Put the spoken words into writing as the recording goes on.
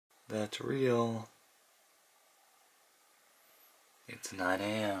that's real. It's 9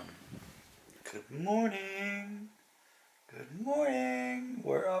 a.m. Good morning. Good morning.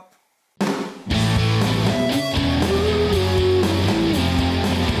 We're up.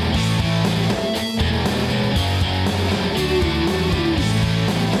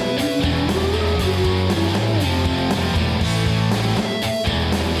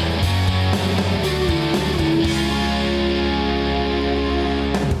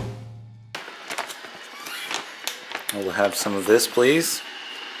 We'll have some of this, please.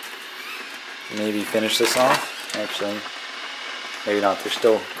 Maybe finish this off. Actually, maybe not. There's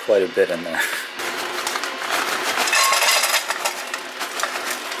still quite a bit in there.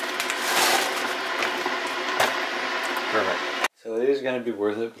 Perfect. So it is going to be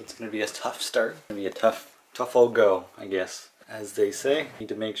worth it, but it's going to be a tough start. It's going to be a tough old go, I guess. As they say, I need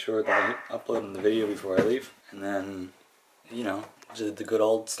to make sure that I upload the video before I leave. And then, you know, the good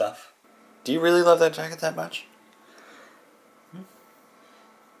old stuff. Do you really love that jacket that much?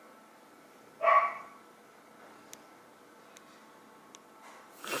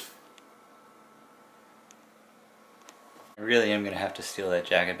 I really am going to have to steal that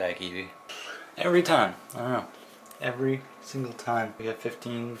jacket back, Evie. Every time. I don't know. Every single time. We have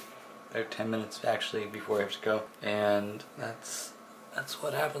 15 or 10 minutes actually before I have to go. And that's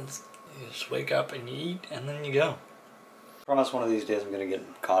what happens. You just wake up and you eat and then you go. I promise one of these days I'm going to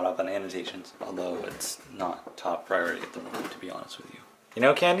get caught up on annotations. Although it's not top priority at the moment, to be honest with you. You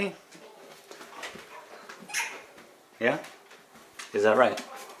know, Candy? Yeah? Is that right?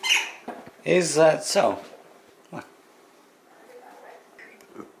 Is that so?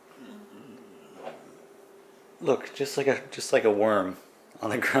 Look, just like a worm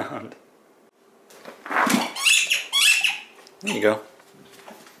on the ground. There you go.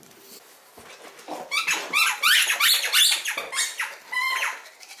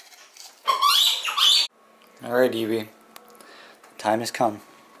 Alright, Evie. The time has come.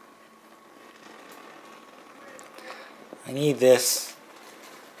 I need this.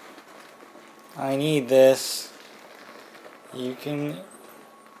 I need this. You can...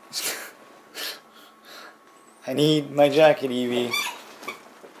 I need my jacket, Evie.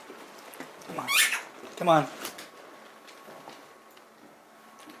 Come on. Come on.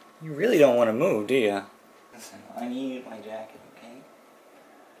 You really don't want to move, do you? Listen, I need my jacket, okay?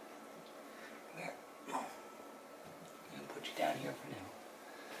 Here. I'm going to put you down here for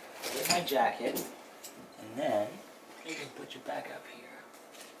now. Get my jacket, and then I can put you back up here.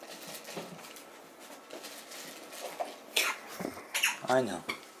 I know.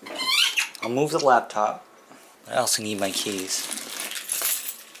 I'll move the laptop. I also need my keys.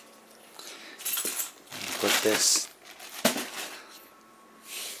 Put this.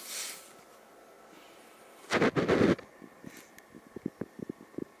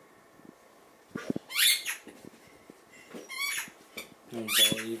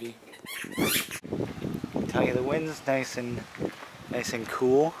 There's all Evie. I tell you, the wind's nice and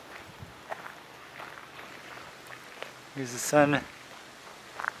cool. Here's the sun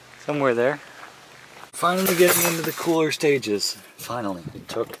somewhere there. Finally getting into the cooler stages. Finally. It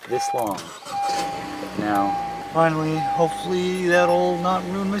took this long. Now, finally, hopefully that'll not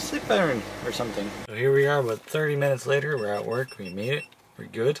ruin my sleep pattern or something. So here we are, about 30 minutes later. We're at work. We made it. We're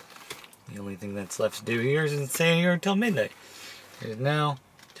good. The only thing that's left to do here is stay here until midnight. It is now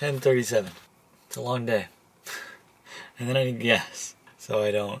 10:37. It's a long day. And then I need gas. So I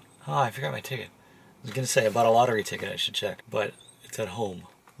don't... Oh, I forgot my ticket. I was going to say I bought a lottery ticket. I should check. But it's at home.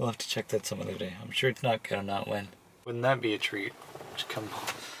 We'll have to check that some other day. I'm sure it's not gonna not win. Wouldn't that be a treat? Just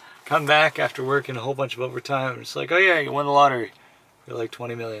come back after working a whole bunch of overtime and it's like, oh yeah, you won the lottery for like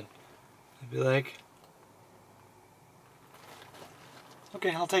 20 million. I'd be like,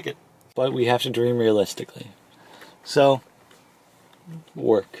 okay, I'll take it. But we have to dream realistically. So,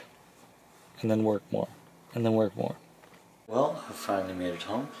 work. And then work more. And then work more. Well, I finally made it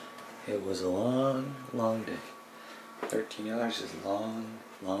home. It was a long, long day. 13 hours is a long,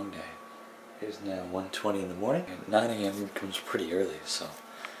 long day. It is now 1:20 in the morning, and 9 a.m. comes pretty early, so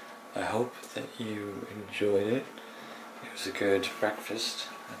I hope that you enjoyed it. It was a good breakfast.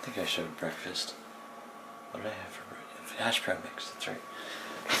 I think I showed breakfast. What did I have for breakfast? Hash brown mix, that's right.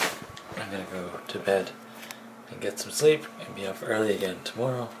 I'm gonna go to bed and get some sleep and be up early again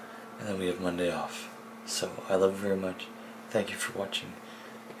tomorrow, and then we have Monday off. So I love you very much. Thank you for watching,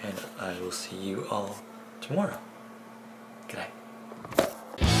 and I will see you all tomorrow. Good night.